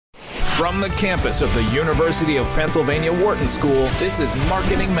From the campus of the University of Pennsylvania Wharton School, this is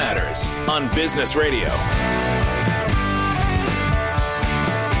Marketing Matters on Business Radio.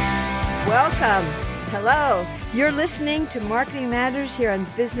 Welcome. Hello. You're listening to Marketing Matters here on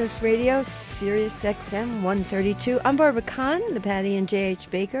Business Radio, Sirius XM 132. I'm Barbara Kahn, the Patty and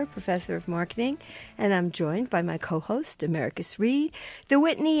J.H. Baker Professor of Marketing, and I'm joined by my co-host, Americus Reed, the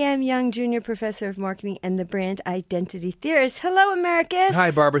Whitney M. Young Jr. Professor of Marketing and the Brand Identity Theorist. Hello, Americus.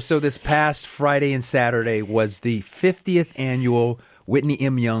 Hi, Barbara. So this past Friday and Saturday was the 50th annual Whitney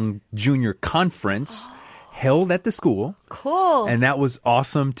M. Young Jr. Conference. Held at the school. Cool. And that was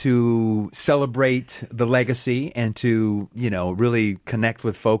awesome to celebrate the legacy and to, really connect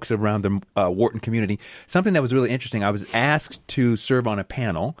with folks around the Wharton community. Something that was really interesting, I was asked to serve on a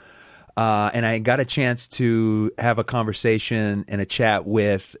panel, and I got a chance to have a conversation and a chat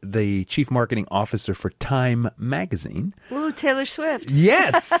with the chief marketing officer for Time magazine. Ooh, Taylor Swift.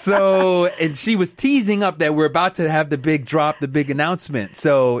 Yes. So, and she was teasing up that we're about to have the big drop, the big announcement.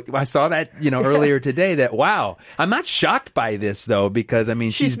 So I saw that, earlier today that, wow, I'm not shocked by this though, because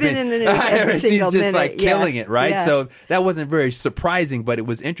she's been in the news every single minute. She's just killing it, right? Yeah. So that wasn't very surprising, but it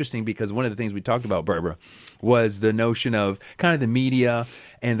was interesting because one of the things we talked about, Barbara, was the notion of kind of the media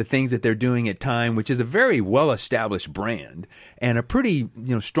and the things that they're doing at Time, which is a very well-established brand and a pretty,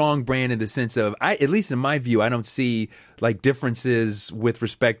 strong brand in the sense of, at least in my view, I don't see differences with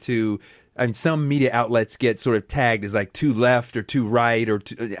respect to, some media outlets get sort of tagged as too left or too right or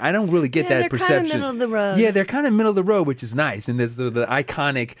I don't really get that perception. They're kind of middle of the road. Yeah, they're kind of middle of the road, which is nice. And there's the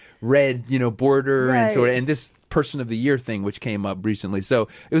iconic red, border right. and this Person of the Year thing, which came up recently. So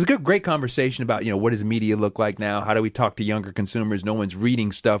it was a great conversation about, what does media look like now? How do we talk to younger consumers? No one's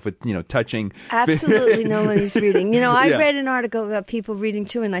reading stuff with, touching. Absolutely no one is reading. I read an article about people reading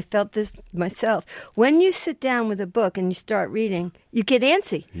too, and I felt this myself. When you sit down with a book and you start reading, you get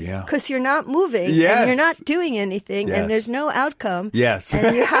antsy. Yeah. Because you're not moving yes. and you're not doing anything yes. and there's no outcome. Yes.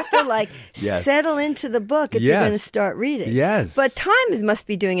 And you have to yes. settle into the book if yes. you're going to start reading. Yes. But Time must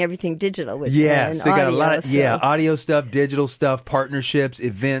be doing everything digital with yes. They audio, got a lot of audio stuff, digital stuff, partnerships,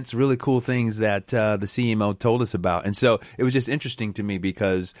 events, really cool things that the CMO told us about. And so it was just interesting to me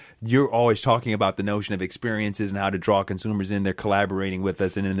because you're always talking about the notion of experiences and how to draw consumers in. They're collaborating with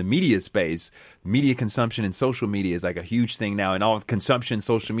us. And in the media space, media consumption and social media is a huge thing now. And all consumption,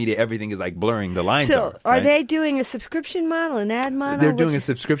 social media, everything is blurring. The lines So are right? they doing a subscription model, an ad model? They're doing a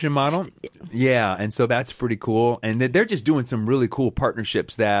subscription model. Yeah. And so that's pretty cool. And they're just doing some really cool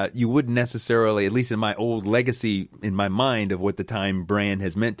partnerships that you wouldn't necessarily, at least in my old legacy, in my mind of what the Time brand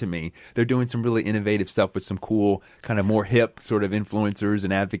has meant to me, they're doing some really innovative stuff with some cool, kind of more hip sort of influencers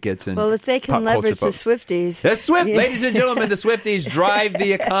and advocates. And well, if they can leverage the Swifties. The Swift, ladies and gentlemen, the Swifties drive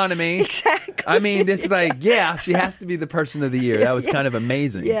the economy. Exactly. This is she has to be the person of the year. That was kind of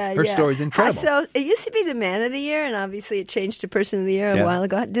amazing. Yeah, her story's incredible. So it used to be the man of the year, and obviously it changed to person of the year a while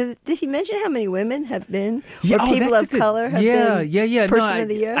ago. Did he mention how many women have been, or people of color have been person of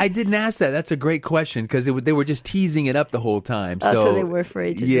the year? I didn't ask that. That's a great question because they were just teasing it up the whole time. So they were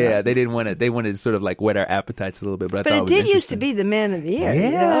afraid to. Yeah, they didn't want to. They wanted to sort of whet our appetites a little bit. But I thought it did used to be the man of the year.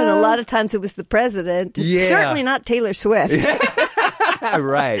 Yeah. And a lot of times it was the president. Yeah. Certainly not Taylor Swift.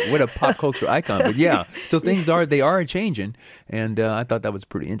 Right. What a pop culture icon. But yeah, so things are changing. And I thought that was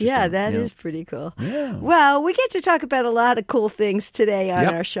pretty interesting. Yeah, that is pretty cool. Yeah. Well, we get to talk about a lot of cool things today on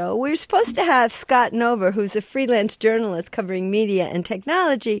our show. We're supposed to have Scott Nover, who's a freelance journalist covering media and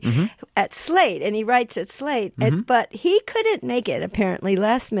technology at Slate, and he writes at Slate. But he couldn't make it, apparently,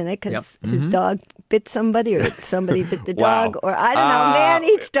 last minute because his dog bit somebody or somebody bit the dog. Or I don't know, man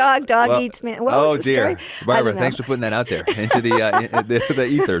eats dog, dog eats man. What was the story? Barbara, thanks for putting that out there into the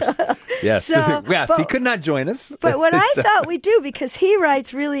ethers. Yes. So, yes, he could not join us. But what I thought we'd do, because he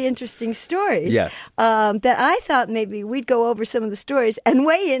writes really interesting stories, that I thought maybe we'd go over some of the stories and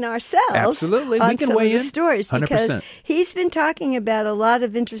weigh in ourselves. Absolutely. On we can some weigh of in. the stories 100%. because he's been talking about a lot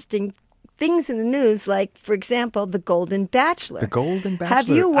of interesting things in the news, like, for example, The Golden Bachelor. The Golden Bachelor. Have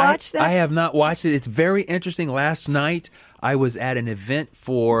you watched that? I have not watched it. It's very interesting. Last night, I was at an event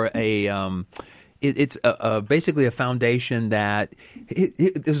for a it's basically a foundation that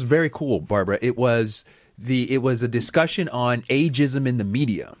it was very cool, Barbara. It was a discussion on ageism in the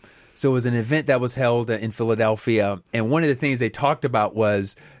media. So it was an event that was held in Philadelphia, and one of the things they talked about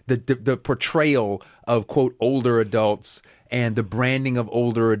was the portrayal of, quote, older adults and the branding of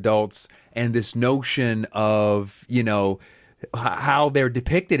older adults and this notion of, how they're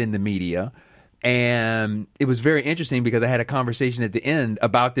depicted in the media. And it was very interesting because I had a conversation at the end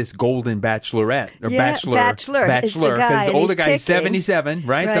about this golden bachelorette or bachelor. Because the older guy is 77,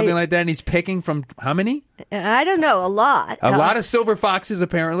 right? Something like that. And he's picking from how many? I don't know. A lot. A lot of silver foxes,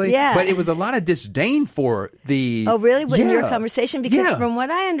 apparently. Yeah. But it was a lot of disdain for the... Oh, really? In your conversation? Because from what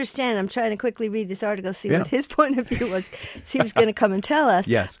I understand, I'm trying to quickly read this article, see what his point of view was. So he was going to come and tell us.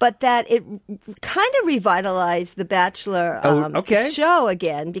 Yes. But that it kind of revitalized the Bachelor show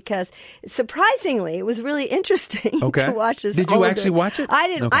again, because surprisingly, it was really interesting to watch this. Did you actually watch it? I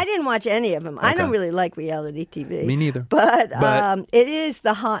didn't. I didn't watch any of them. I don't really like reality TV. Me neither. But it is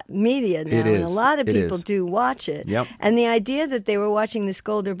the hot media now, and a lot of people do watch it. Yep. And the idea that they were watching this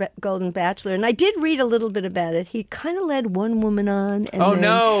Golden Bachelor, and I did read a little bit about it. He kind of led one woman on,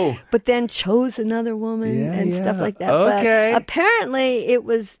 and but then chose another woman and stuff like that. Okay. But apparently, it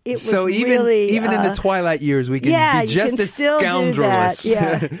was so really even in the twilight years, we can be just as scoundrelous.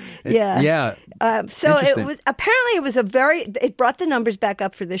 Yeah. So it brought the numbers back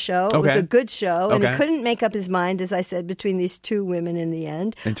up for the show. It was a good show, and he couldn't make up his mind, as I said, between these two women in the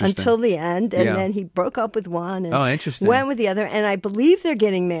end until the end, and then he broke up with one and went with the other, and I believe they're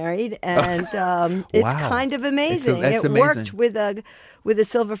getting married, and it's kind of amazing. It worked with a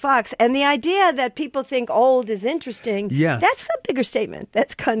silver fox, and the idea that people think old is interesting, that's a bigger statement.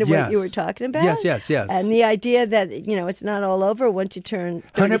 That's kind of what you were talking about. Yes. And the idea that, it's not all over once you turn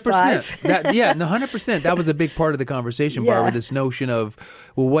 35. 100%. That was a big part of the conversation, Barbara, this notion of,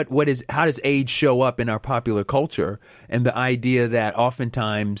 well, how does age show up in our popular culture? And the idea that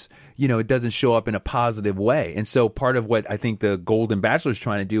oftentimes, it doesn't show up in a positive way. And so part of what I think the Golden Bachelor is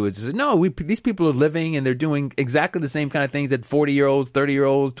trying to do is these people are living and they're doing exactly the same kind of things that 40-year-olds,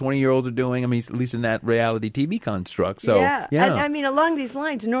 30-year-olds, 20-year-olds are doing. I mean, at least in that reality TV construct. So, And I mean, along these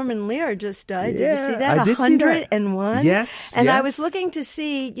lines, Norman Lear just died. Did you see that? I did 101? See that. Yes. And I was looking to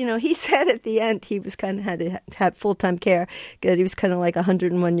see, he said at the end he was kind of had to have full-time care, that he was kind of like a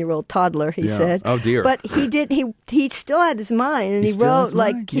 101-year-old toddler, he said. Oh, dear. But he still had his mind, and he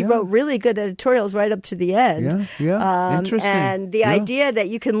wrote really good editorials right up to the end. Interesting. And the idea that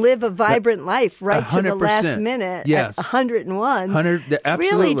you can live a vibrant life right 100%. To the last minute at 101, it's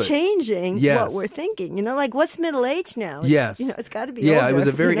really changing what we're thinking. What's middle age now? It's got to be older. It was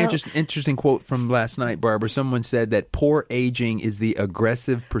a very interesting quote from last night, Barbara. Someone said that poor aging is the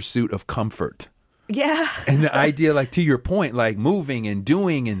aggressive pursuit of comfort. Yeah. And the idea, to your point, moving and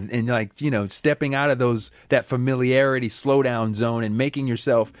doing and stepping out of that familiarity slowdown zone and making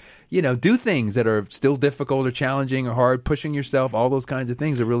yourself, do things that are still difficult or challenging or hard, pushing yourself, all those kinds of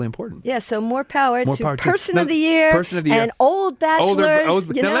things are really important. Yeah, so more power to Person of the Year and old bachelors.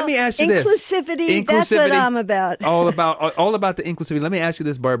 Now let me ask you this. Inclusivity, that's what I'm about. all about the inclusivity. Let me ask you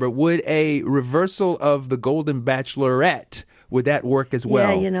this, Barbara. Would a reversal of the Golden Bachelorette, would that work as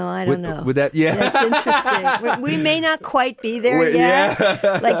well? Yeah, I don't know. Would that? Yeah, that's interesting. We may not quite be there yet.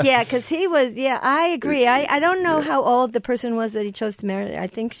 Because he was. Yeah, I agree. I don't know how old the person was that he chose to marry. I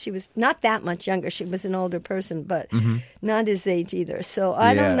think she was not that much younger. She was an older person, but not his age either. So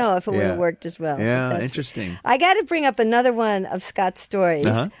I don't know if it would have worked as well. Yeah, interesting. I got to bring up another one of Scott's stories,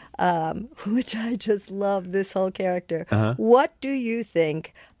 which I just love. This whole character. What do you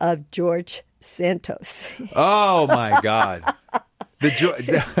think of George Santos? Oh my God.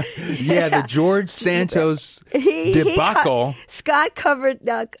 The George Santos debacle. Scott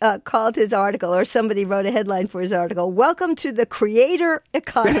called his article, or somebody wrote a headline for his article, "Welcome to the Creator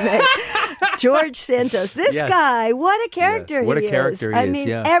Economy." George Santos. This guy, what a character he is. What a character he is. I mean,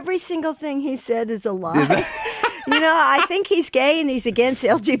 every single thing he said is a lie. I think he's gay and he's against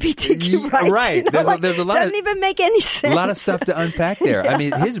LGBTQ rights. Right. There's a lot doesn't even make any sense. A lot of stuff to unpack there. I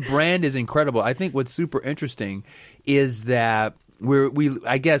mean, his brand is incredible. I think what's super interesting is that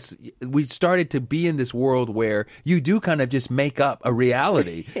I guess we started to be in this world where you do kind of just make up a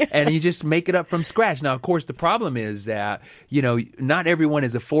reality and you just make it up from scratch. Now, of course, the problem is that, not everyone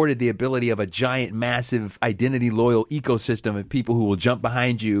is afforded the ability of a giant, massive, identity loyal ecosystem of people who will jump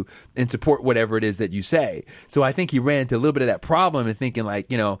behind you and support whatever it is that you say. So I think he ran into a little bit of that problem and thinking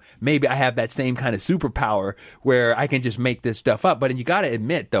maybe I have that same kind of superpower where I can just make this stuff up. But you got to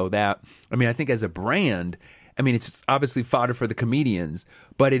admit, though, that, I think as a brand, it's obviously fodder for the comedians,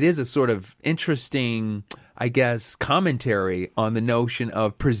 but it is a sort of interesting, I guess, commentary on the notion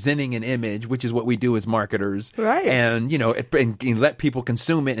of presenting an image, which is what we do as marketers. Right. And, and let people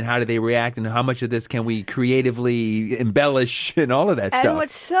consume it and how do they react and how much of this can we creatively embellish and all of that stuff. And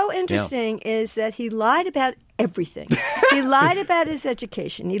what's so interesting is that he lied about everything. He lied about his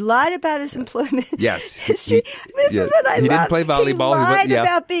education. He lied about his employment history. This is what I love. He didn't play volleyball. He lied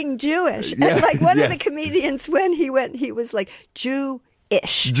about being Jewish. And one of the comedians, when he went, he was like, Jew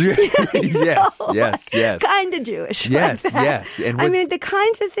Jewish-ish. Yes. Kind of Jewish. Yes, like that. yes. And I mean, the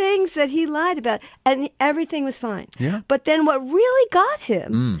kinds of things that he lied about, and everything was fine. Yeah. But then what really got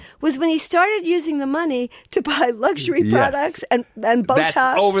him was when he started using the money to buy luxury products and Botox.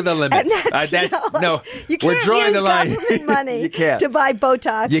 That's over the limit. You we're can't drawing use the line. government money You can't. to buy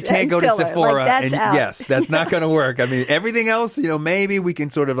Botox. You can't and go filler. to Sephora that's out. yes, that's not going to work. I mean, everything else, maybe we can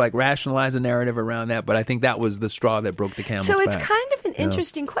sort of like rationalize a narrative around that, but I think that was the straw that broke the camel's back. So it's kind of an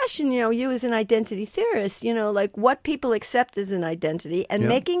interesting question, you as an identity theorist, like what people accept as an identity and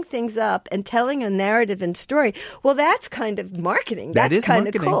making things up and telling a narrative and story. Well, that's kind of marketing. That's kind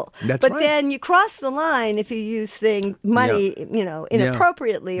of cool. But then you cross the line if you use money,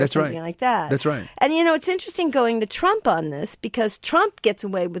 inappropriately or something like that. That's right. And, it's interesting going to Trump on this because Trump gets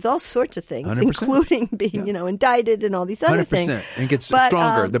away with all sorts of things, 100%. including being, indicted and all these other 100%. things. And it gets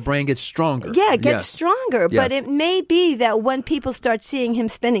stronger. The brain gets stronger. Yeah, it gets stronger. Yes. But it may be that when people start seeing him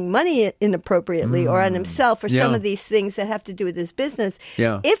spending money inappropriately or on himself or some of these things that have to do with his business,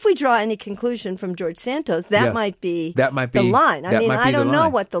 if we draw any conclusion from George Santos, that might be the line. I mean, I don't know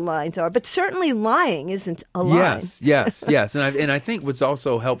what the lines are, but certainly lying isn't a line. Yes. And I think what's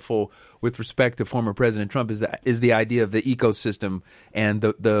also helpful with respect to former President Trump is the idea of the ecosystem and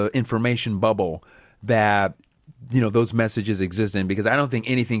the information bubble that those messages exist in, because I don't think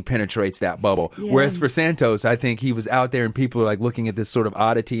anything penetrates that bubble. Yeah. Whereas for Santos, I think he was out there and people are like looking at this sort of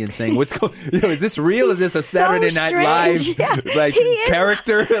oddity and saying, "What's going? Is this real? Is this a Saturday Night Live like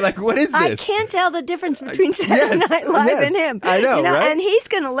character? Like what is this?" I can't tell the difference between Saturday Night Live and him. I know, right? And he's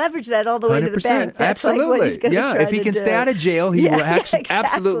going to leverage that all the way to the bank. That's absolutely, like what he's if he can stay out of jail, he will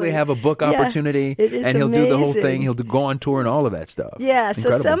absolutely have a book opportunity, and he'll do the whole thing. He'll go on tour and all of that stuff. Yeah.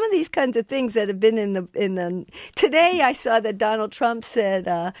 Incredible. So some of these kinds of things that have been in the today, I saw that Donald Trump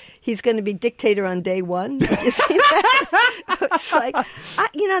said he's going to be dictator on day one. Did you see that? It's like,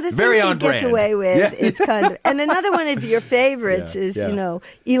 the very things he gets away with. It's kind of, and another one of your favorites is,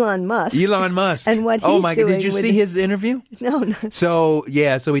 Elon Musk. Elon Musk. And what he's doing. Oh my God, did you with see his interview? No. So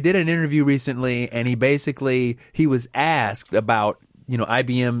he did an interview recently, and he was asked about,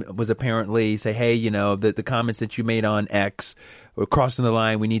 IBM was apparently say, hey, the comments that you made on X, we're crossing the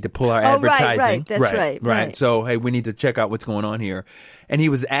line. We need to pull our advertising. Right. That's right. So, hey, we need to check out what's going on here. And he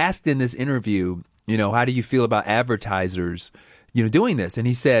was asked in this interview, how do you feel about advertisers, doing this? And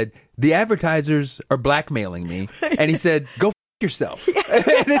he said, the advertisers are blackmailing me. And he said, go f*** yourself. And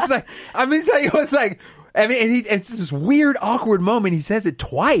it's like, it's this weird, awkward moment. He says it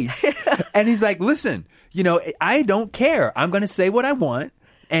twice. And he's like, listen, I don't care. I'm going to say what I want.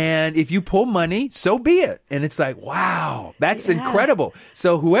 And if you pull money, so be it. And it's like, wow, that's incredible.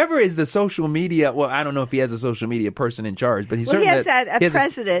 So whoever is the social media, well, I don't know if he has a social media person in charge, but he certainly has a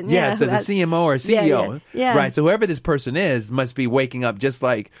president. Yes, as a CMO or a CEO. Yeah. Right. So whoever this person is must be waking up just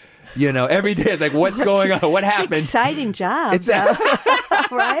like, every day. It's like, what's going on? What happened? It's an exciting job.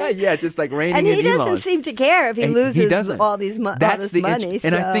 Right? Yeah, just like raining in Elon. And he doesn't seem to care if he loses all this money.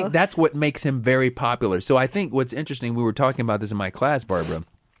 And I think that's what makes him very popular. So I think what's interesting, we were talking about this in my class, Barbara,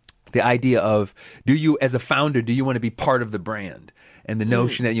 the idea of, as a founder, do you want to be part of the brand? And the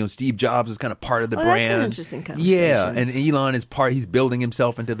notion that, Steve Jobs was kind of part of the brand. That's an interesting conversation. Yeah, and Elon is he's building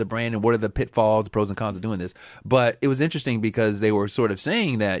himself into the brand, and what are the pitfalls, pros and cons of doing this? But it was interesting because they were sort of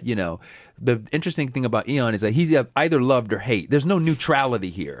saying that, the interesting thing about Elon is that he's either loved or hate. There's no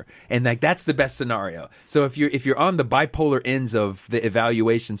neutrality here. And that's the best scenario. So if you're on the bipolar ends of the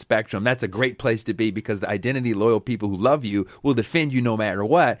evaluation spectrum, that's a great place to be, because the identity loyal people who love you will defend you no matter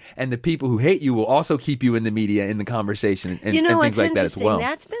what. And the people who hate you will also keep you in the media, in the conversation, and things like that as well.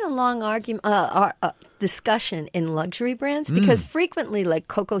 That's been a long argument, discussion in luxury brands, because frequently, like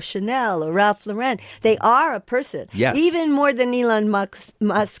Coco Chanel or Ralph Lauren, they are a person. Yes. Even more than Elon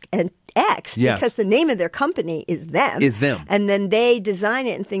Musk and X, because the name of their company is them. And then they design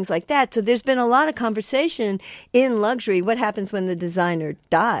it and things like that. So there's been a lot of conversation in luxury. What happens when the designer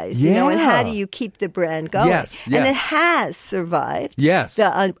dies? And how do you keep the brand going? Yes. And it has survived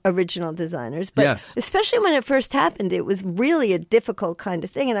the original designers. But especially when it first happened, it was really a difficult kind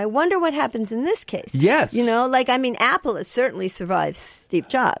of thing. And I wonder what happens in this case. Yes. Apple has certainly survived Steve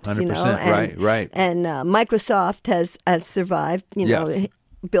Jobs. 100%. Right. And Microsoft has survived,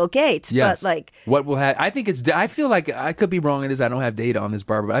 Bill Gates. Yes. But what will happen? I feel like I could be wrong in this. I don't have data on this,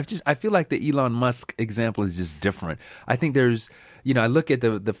 Barbara, but I feel like the Elon Musk example is just different. I think there's I look at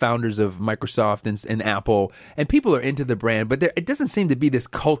the founders of Microsoft and Apple, and people are into the brand, but it doesn't seem to be this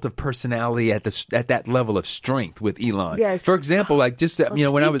cult of personality at that level of strength with Elon. Yes. For example, like just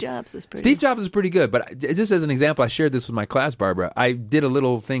when Steve Jobs was pretty good, but just as an example, I shared this with my class, Barbara. I did a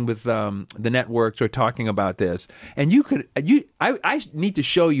little thing with the networks or talking about this, and I need to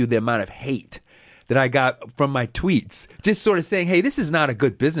show you the amount of hate that I got from my tweets, just sort of saying, hey, this is not a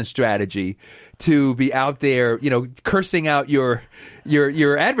good business strategy to be out there, cursing out your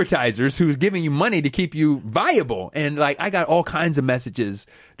advertisers who's giving you money to keep you viable. And like, I got all kinds of messages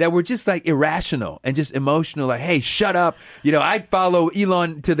that were just like irrational and just emotional. Like, hey, shut up. I'd follow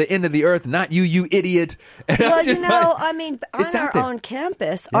Elon to the end of the earth, not you idiot. And well, on our own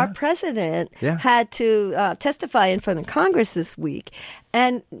campus, our president had to testify in front of Congress this week.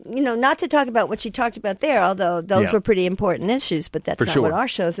 And, not to talk about what she talked about there, although those were pretty important issues, but that's not what our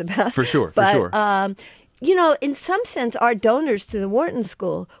show's about. For sure. In some sense, our donors to the Wharton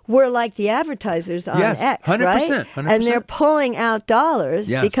School were like the advertisers on X, 100%, right? 100%. And they're pulling out dollars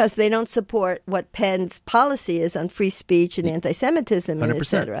because they don't support what Penn's policy is on free speech and anti-Semitism, and et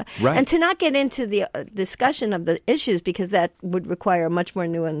cetera. Right. And to not get into the discussion of the issues, because that would require a much more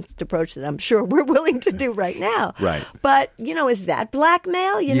nuanced approach that I'm sure we're willing to do right now. Right. But, is that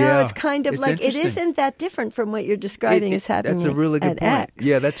blackmail? It's kind of like, it isn't that different from what you're describing as happening That's a really good point. X.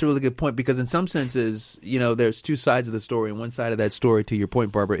 Yeah, that's a really good point, because in some senses, there's two sides of the story. And one side of that story, to your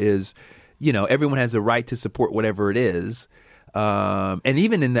point, Barbara, is, everyone has a right to support whatever it is. And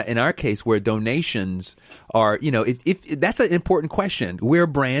even in our case, where donations are, if that's an important question. We're a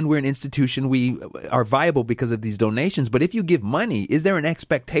brand, we're an institution, we are viable because of these donations. But if you give money, is there an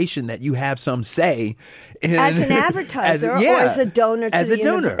expectation that you have some say as an advertiser or as a donor?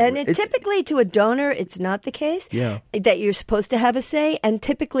 And typically to a donor, it's not the case that you're supposed to have a say. And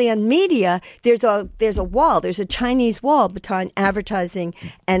typically on media, there's a wall, there's a Chinese wall between advertising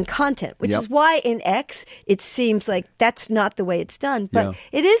and content, which is why in X it seems like that's not the way it's done. But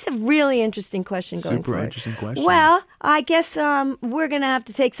it is a really interesting question going forward. Super interesting question. Well, I guess we're going to have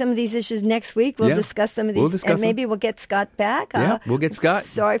to take some of these issues next week. We'll discuss some of these. And maybe we'll get Scott back. We'll get Scott.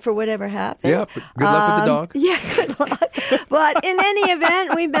 Sorry for whatever happened. Yeah, good luck with the dog. Yeah, good luck. But in any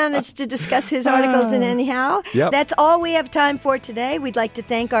event, we managed to discuss his articles and anyhow. That's all we have time for today. We'd like to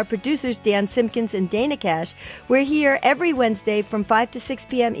thank our producers, Dan Simpkins and Dana Cash. We're here every Wednesday from 5 to 6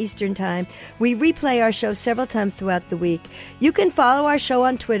 p.m. Eastern Time. We replay our show several times throughout the week. You can follow our show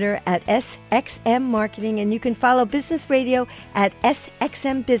on Twitter at SXM Marketing, and you can follow Business Radio at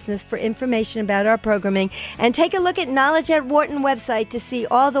SXM Business for information about our programming. And take a look at Knowledge at Wharton website to see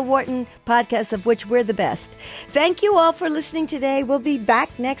all the Wharton podcasts, of which we're the best. Thank you all for listening today. We'll be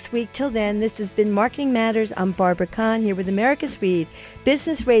back next week. Till then, this has been Marketing Matters. I'm Barbara Kahn here with America's Read,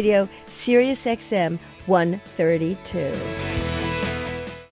 Business Radio, Sirius XM 132.